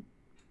show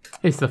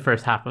is the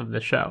first half of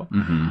the show.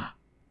 Mm-hmm.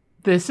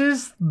 This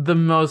is the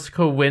most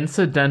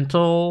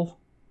coincidental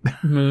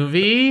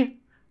movie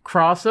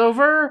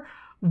crossover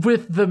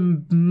with the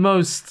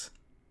most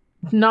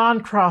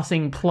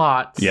non-crossing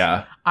plots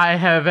I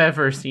have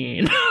ever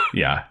seen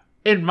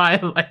in my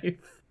life.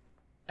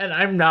 And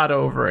I'm not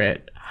over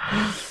it.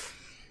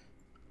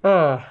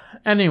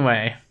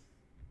 Anyway.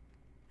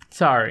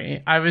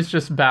 Sorry. I was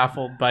just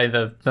baffled by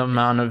the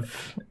amount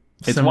of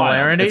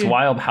similarity. It's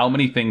wild how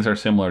many things are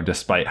similar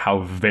despite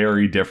how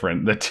very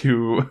different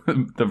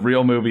the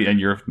real movie and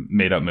your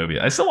made-up movie.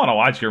 I still want to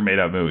watch your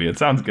made-up movie. It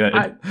sounds good.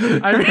 I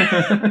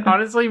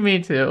honestly,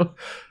 me too.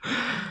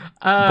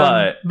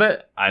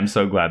 But I'm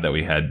so glad that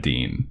we had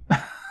Dean.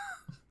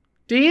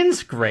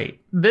 Dean's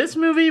great. This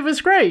movie was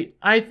great.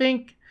 I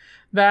think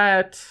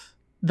that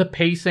the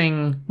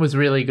pacing was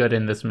really good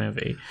in this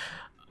movie.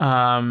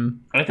 I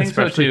think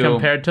especially so too.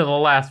 Compared to the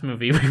last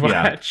movie we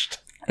watched.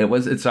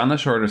 It's on the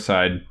shorter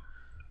side.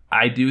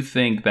 I do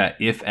think that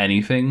if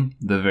anything,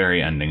 the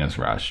very ending is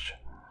rushed.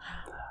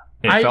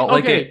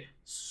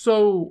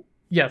 So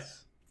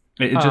yes,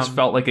 it just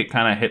felt like it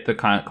kind of hit the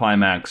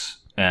climax,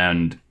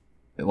 and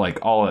like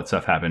all that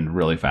stuff happened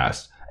really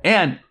fast,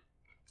 and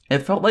it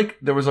felt like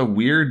there was a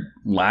weird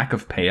lack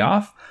of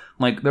payoff.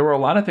 Like there were a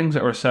lot of things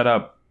that were set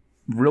up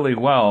really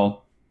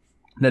well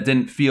that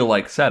didn't feel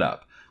like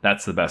setup.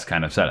 That's the best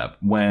kind of setup.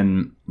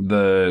 When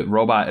the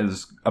robot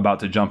is about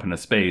to jump into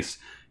space,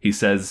 he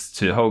says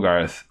to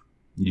Hogarth,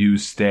 "You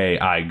stay,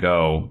 I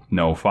go,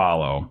 no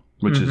follow,"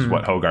 which is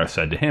what Hogarth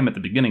said to him at the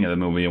beginning of the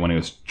movie when he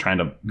was trying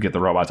to get the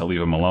robot to leave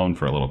him alone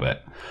for a little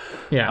bit.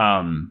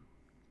 Yeah.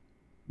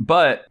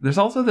 But there's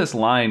also this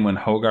line when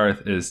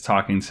Hogarth is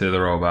talking to the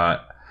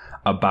robot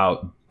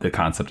about the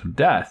concept of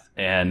death,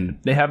 and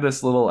they have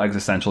this little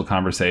existential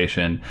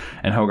conversation,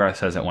 and Hogarth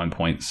says at one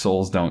point,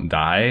 "Souls don't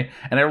die,"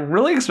 and I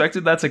really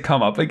expected that to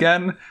come up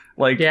again,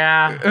 but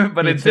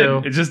it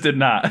didn't. It just did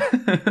not.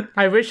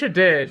 I wish it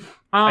did.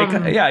 I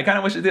kind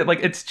of wish it did.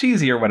 Like, it's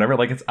cheesy or whatever,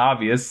 like it's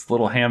obvious,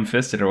 little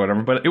ham-fisted or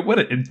whatever, but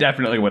it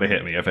definitely would have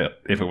hit me if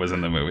it was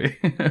in the movie.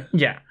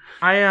 Yeah,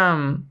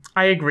 I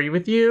agree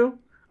with you.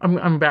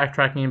 I'm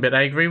backtracking a bit.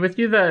 I agree with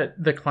you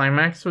that the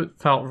climax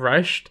felt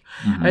rushed.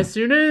 Mm-hmm. As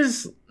soon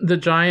as the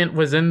giant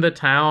was in the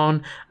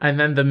town, and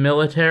then the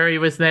military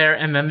was there,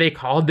 and then they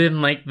called in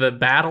like the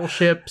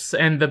battleships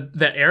and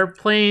the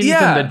airplanes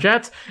and the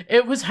jets,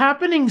 it was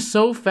happening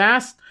so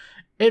fast.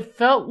 It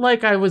felt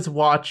like I was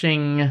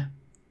watching,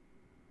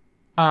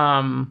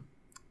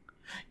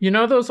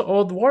 those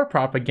old war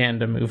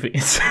propaganda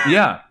movies.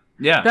 Yeah.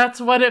 That's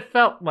what it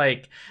felt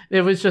like.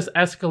 It was just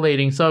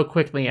escalating so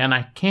quickly, and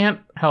I can't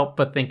help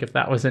but think if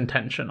that was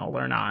intentional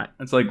or not.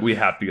 It's like, we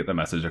have to get the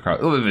message across.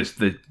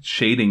 The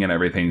shading and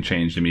everything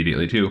changed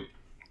immediately, too.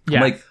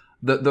 Yeah. Like,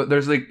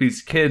 there's like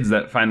these kids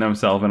that find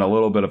themselves in a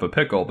little bit of a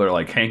pickle. They're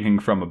like hanging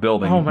from a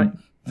building,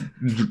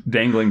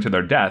 dangling to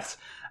their deaths.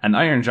 And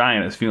Iron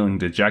Giant is feeling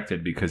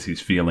dejected because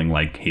he's feeling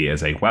like he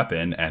is a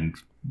weapon and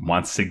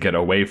wants to get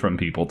away from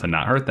people to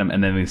not hurt them.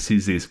 And then he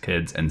sees these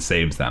kids and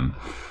saves them.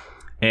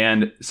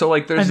 And so,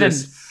 like, there's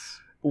this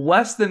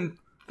less than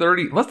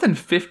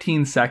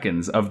 15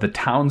 seconds of the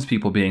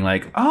townspeople being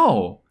like,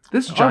 "Oh,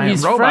 this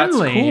giant robot's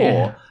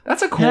cool.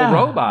 That's a cool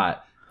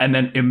robot." And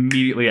then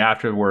immediately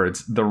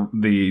afterwards,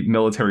 the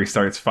military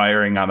starts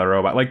firing on the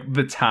robot. Like,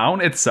 the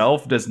town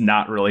itself does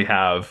not really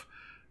have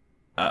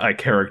a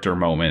character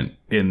moment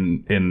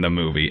in the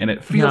movie, and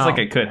it feels like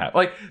it could have.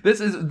 Like,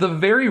 this is the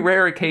very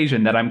rare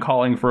occasion that I'm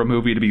calling for a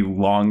movie to be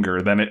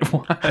longer than it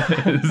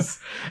was.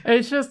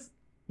 It's just.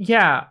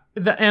 Yeah,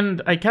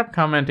 and I kept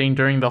commenting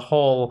during the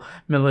whole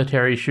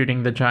military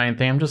shooting the giant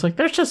thing. I'm just like,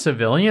 there's just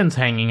civilians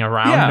hanging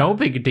around. No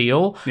big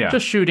deal. Yeah.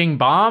 Just shooting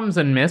bombs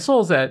and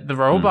missiles at the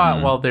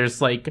robot while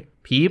there's, like,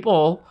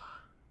 people.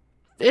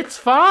 It's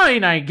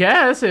fine, I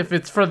guess, if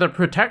it's for the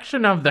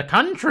protection of the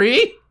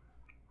country.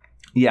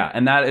 Yeah,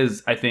 and that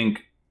is, I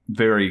think,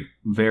 very,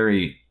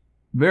 very,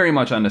 very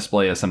much on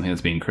display as something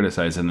that's being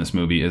criticized in this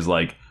movie is,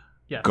 like,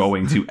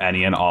 going to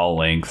any and all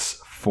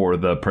lengths for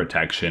the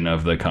protection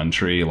of the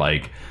country,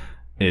 like,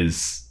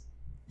 is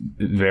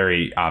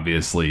very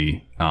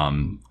obviously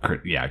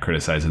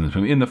criticized in this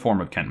movie in the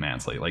form of Kent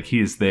Mansley. Like, he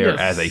is there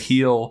as a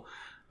heel,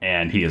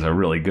 and he is a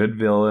really good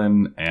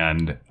villain,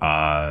 and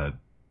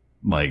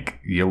like,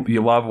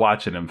 you love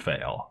watching him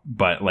fail,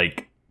 but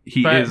like,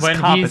 he is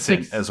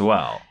competent as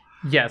well.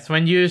 Yes,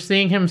 when you're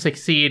seeing him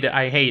succeed,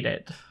 I hate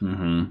it.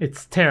 Mm-hmm.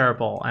 It's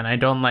terrible, and I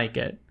don't like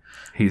it.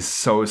 He's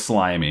so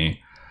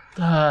slimy.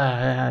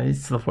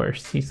 He's the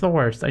worst. He's the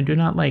worst. I do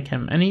not like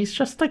him. And he's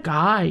just a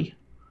guy.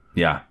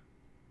 Yeah.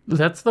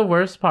 That's the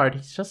worst part.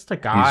 He's just a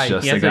guy.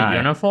 He has a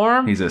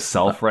uniform. He's a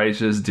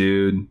self-righteous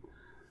dude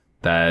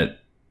that,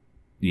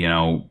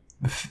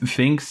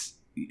 thinks...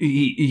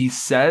 He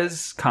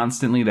says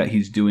constantly that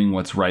he's doing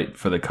what's right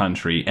for the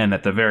country. And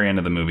at the very end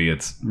of the movie,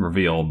 it's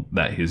revealed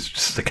that he's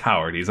just a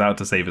coward. He's out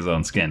to save his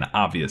own skin,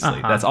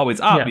 obviously. That's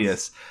always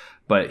obvious. Yes.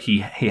 But he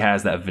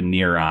has that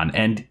veneer on.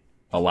 And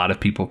a lot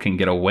of people can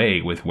get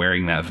away with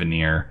wearing that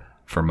veneer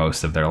for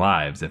most of their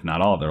lives, if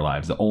not all of their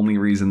lives. The only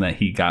reason that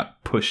he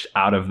got pushed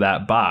out of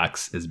that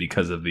box is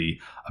because of the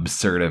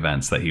absurd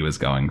events that he was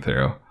going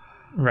through.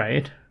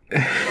 Right.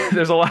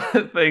 There's a lot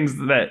of things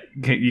that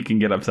you can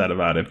get upset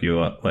about if you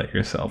let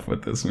yourself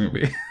with this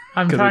movie.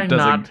 I'm trying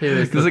not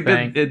to.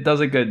 It does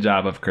a good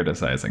job of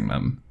criticizing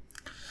them.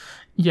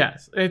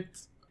 Yes,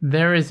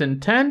 there is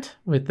intent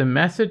with the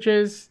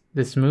messages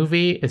this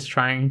movie is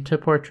trying to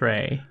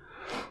portray.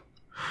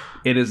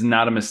 It is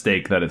not a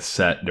mistake that it's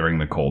set during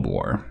the Cold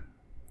War,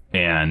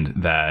 and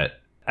that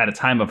at a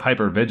time of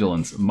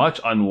hypervigilance, much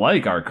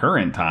unlike our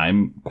current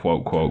time,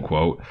 quote, quote,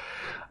 quote,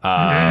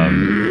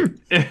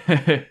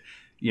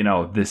 you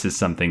know, this is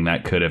something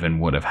that could have and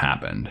would have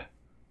happened.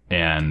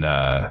 And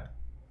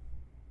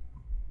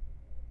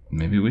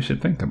maybe we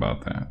should think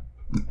about that.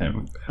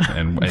 And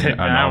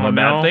all the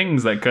bad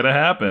things that could have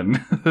happened.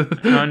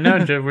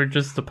 No, we're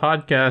just a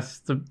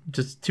podcast,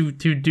 just two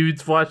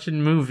dudes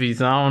watching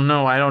movies. I don't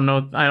know. I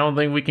don't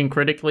think we can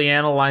critically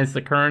analyze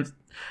the current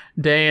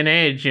day and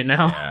age, you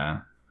know? Yeah.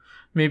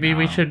 Maybe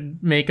we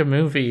should make a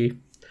movie.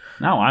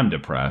 Now I'm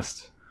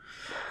depressed.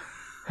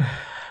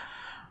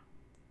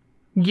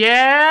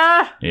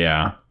 Yeah?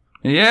 Yeah.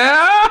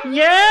 Yeah?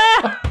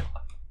 Yeah?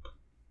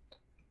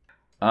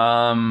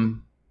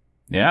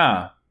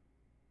 Yeah.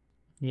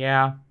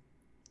 Yeah.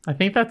 I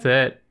think that's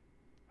it.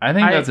 I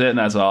think that's it and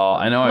that's all.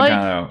 I know I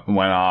kind of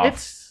went off.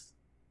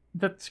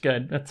 That's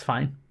good. That's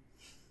fine.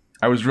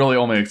 I was really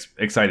only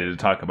excited to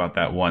talk about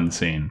that one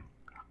scene.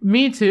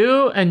 Me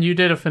too, and you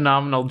did a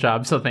phenomenal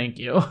job, so thank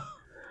you.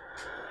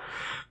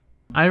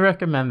 I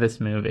recommend this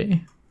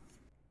movie.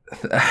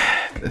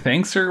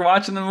 Thanks for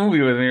watching the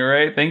movie with me,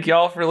 Ray. Thank you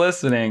all for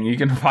listening. You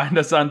can find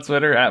us on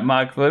Twitter at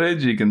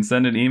mockfootage. You can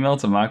send an email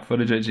to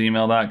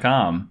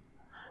mockfootage@gmail.com.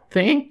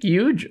 Thank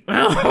you.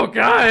 Oh,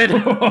 God.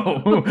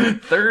 Whoa.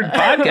 Third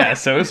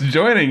podcast host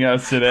joining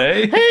us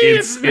today. Hey,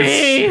 it's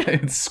me.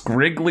 It's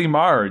Scriggly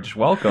Marge.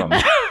 Welcome.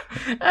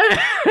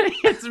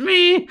 It's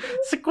me,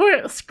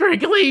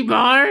 Scriggly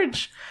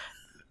Marge.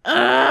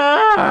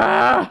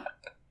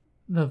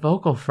 The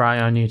vocal fry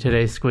on you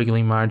today,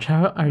 Squiggly Marge.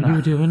 How are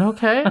you doing?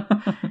 Okay.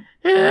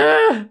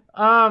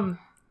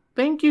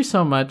 Thank you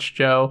so much,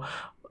 Joe.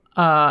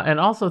 And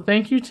also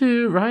thank you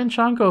to Ryan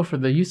Shanko for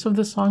the use of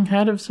the song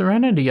Head of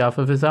Serenity off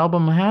of his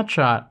album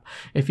Hatshot.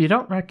 If you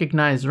don't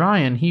recognize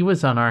Ryan, he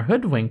was on our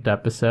Hoodwinked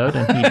episode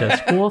and he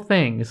does cool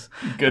things.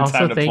 Good also,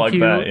 time to plug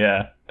that,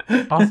 yeah.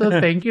 Also,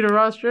 thank you to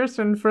Ross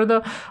Jerson for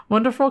the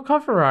wonderful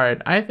cover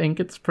art. I think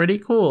it's pretty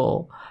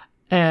cool.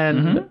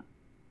 And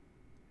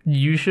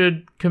you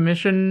should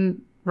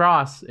commission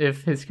Ross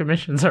if his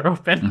commissions are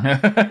open.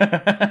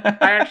 I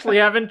actually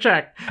haven't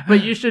checked,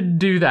 but you should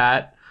do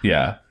that.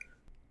 Yeah.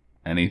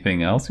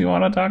 Anything else you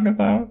want to talk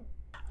about?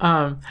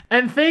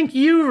 And thank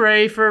you,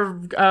 Ray, for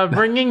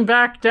bringing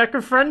back Deck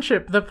of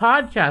Friendship, the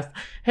podcast.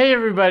 Hey,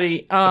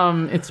 everybody.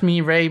 It's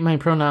me, Ray. My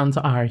pronouns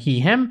are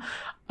he, him.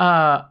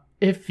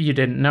 If you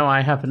didn't know,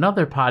 I have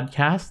another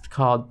podcast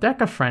called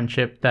Deck of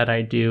Friendship that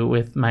I do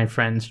with my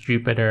friends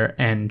Jupiter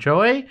and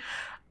Joy,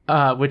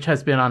 which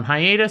has been on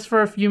hiatus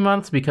for a few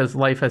months because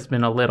life has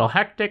been a little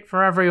hectic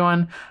for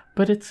everyone.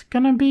 But it's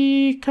going to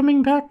be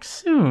coming back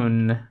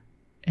soon.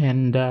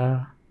 And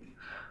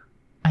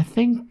I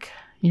think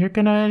you're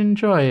going to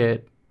enjoy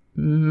it.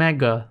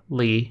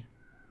 Megally.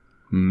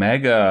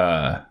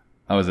 Mega.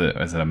 Oh, is it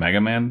a Mega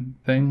Man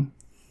thing?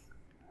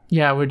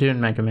 Yeah, we're doing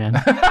Mega Man.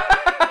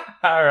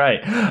 All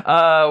right.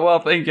 Well,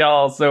 thank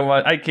y'all so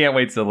much. I can't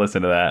wait to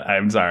listen to that.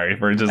 I'm sorry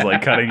for just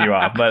cutting you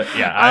off, but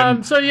yeah.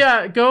 So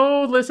yeah,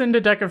 go listen to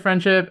Deck of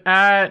Friendship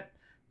at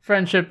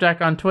Friendship Deck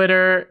on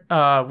Twitter.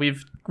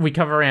 We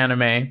cover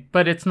anime,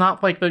 but it's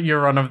not like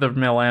your run of the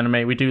mill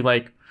anime. We do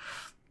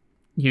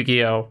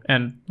Yu-Gi-Oh!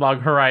 And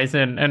Log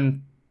Horizon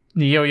and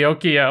Neo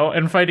Yokio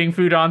and Fighting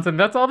Foodons, and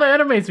that's all the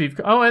animes we've...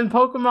 Oh, and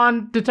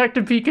Pokemon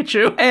Detective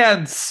Pikachu.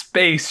 And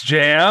Space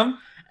Jam.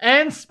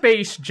 If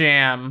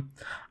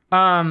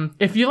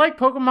you like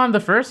Pokemon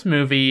the first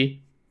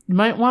movie, you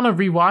might want to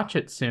rewatch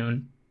it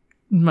soon.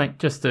 Might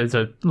just as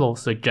a little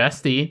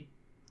suggestie.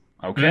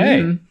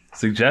 Okay.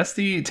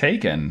 Suggestie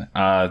taken.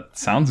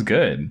 Sounds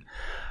good.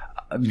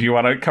 Do you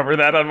want to cover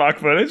that on Mock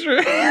Footage?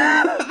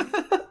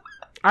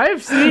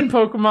 I've seen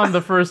Pokemon the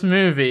first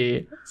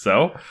movie.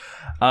 So,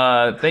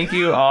 thank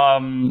you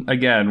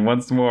again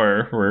once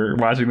more for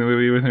watching the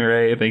movie with me,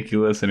 Ray. Thank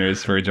you,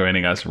 listeners, for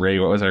joining us. Ray,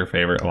 what was our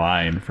favorite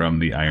line from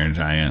the Iron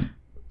Giant?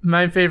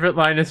 My favorite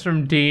line is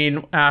from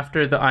Dean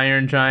after the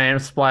Iron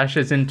Giant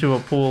splashes into a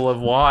pool of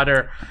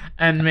water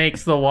and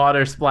makes the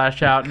water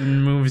splash out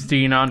and moves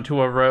Dean onto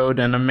a road,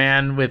 and a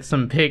man with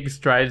some pigs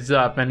drives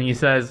up and he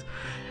says,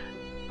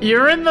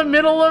 "You're in the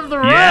middle of the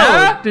road.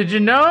 Yeah? Did you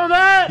know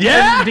that?"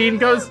 Yeah. And Dean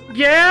goes,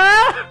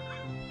 "Yeah."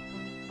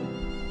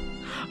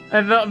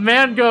 And the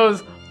man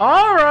goes,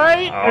 "All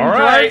right," and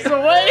drives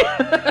away.